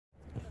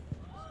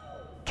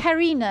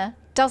Karina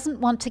doesn't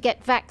want to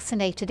get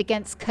vaccinated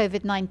against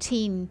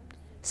COVID-19,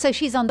 so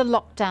she's under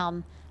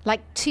lockdown,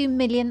 like 2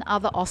 million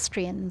other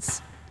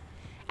Austrians.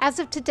 As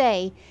of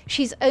today,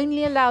 she's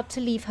only allowed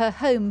to leave her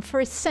home for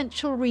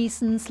essential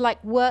reasons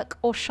like work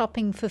or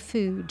shopping for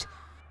food.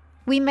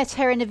 We met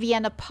her in a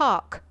Vienna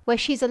park, where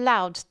she's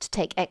allowed to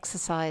take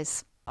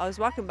exercise. I was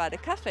walking by the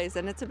cafes,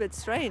 and it's a bit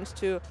strange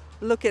to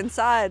look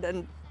inside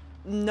and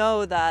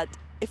know that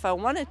if I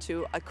wanted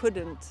to, I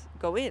couldn't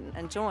go in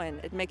and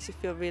join. It makes you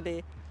feel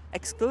really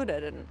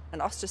excluded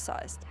and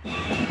ostracized.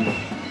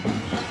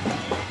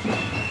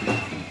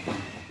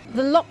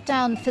 The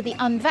lockdown for the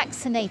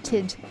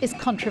unvaccinated is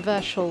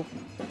controversial.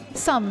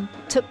 Some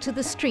took to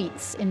the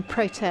streets in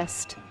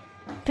protest.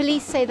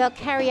 Police say they'll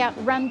carry out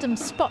random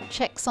spot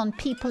checks on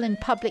people in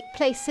public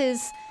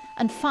places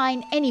and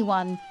fine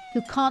anyone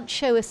who can't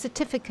show a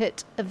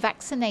certificate of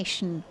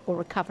vaccination or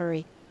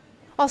recovery.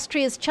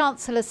 Austria's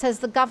Chancellor says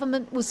the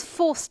government was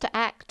forced to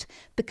act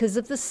because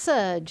of the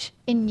surge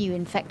in new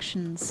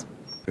infections.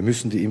 We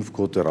must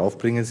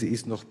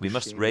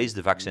raise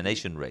the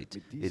vaccination rate.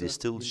 It is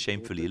still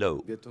shamefully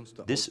low.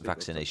 This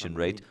vaccination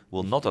rate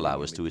will not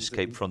allow us to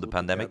escape from the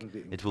pandemic.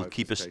 It will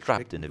keep us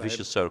trapped in a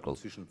vicious circle,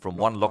 from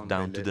one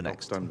lockdown to the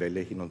next.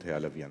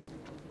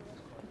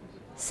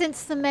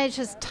 Since the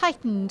measures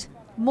tightened,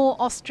 more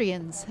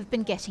Austrians have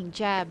been getting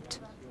jabbed.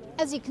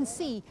 As you can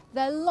see,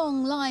 there are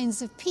long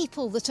lines of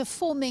people that are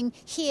forming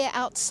here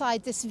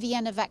outside this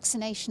Vienna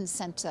vaccination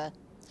centre.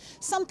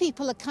 Some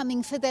people are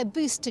coming for their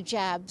booster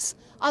jabs,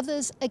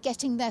 others are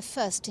getting their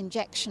first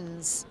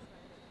injections.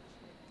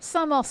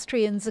 Some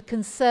Austrians are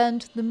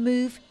concerned the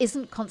move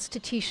isn't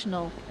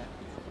constitutional.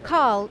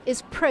 Karl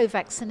is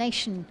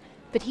pro-vaccination,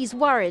 but he's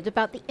worried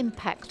about the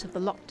impact of the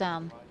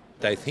lockdown.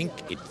 I think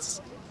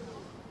it's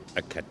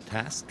a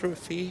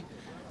catastrophe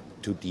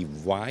to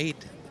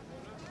divide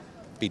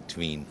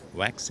between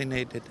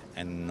vaccinated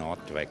and not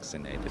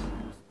vaccinated.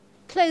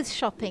 Clothes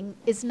shopping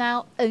is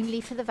now only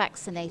for the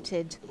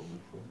vaccinated.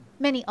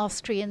 Many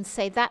Austrians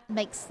say that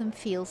makes them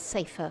feel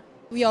safer.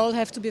 We all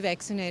have to be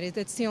vaccinated.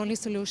 That's the only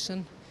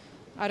solution.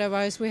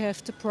 Otherwise, we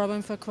have the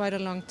problem for quite a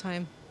long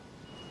time.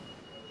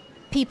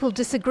 People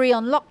disagree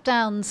on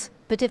lockdowns,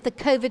 but if the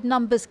COVID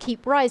numbers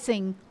keep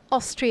rising,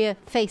 Austria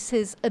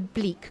faces a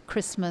bleak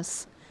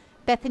Christmas.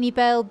 Bethany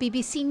Bell,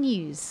 BBC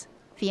News,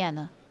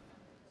 Vienna.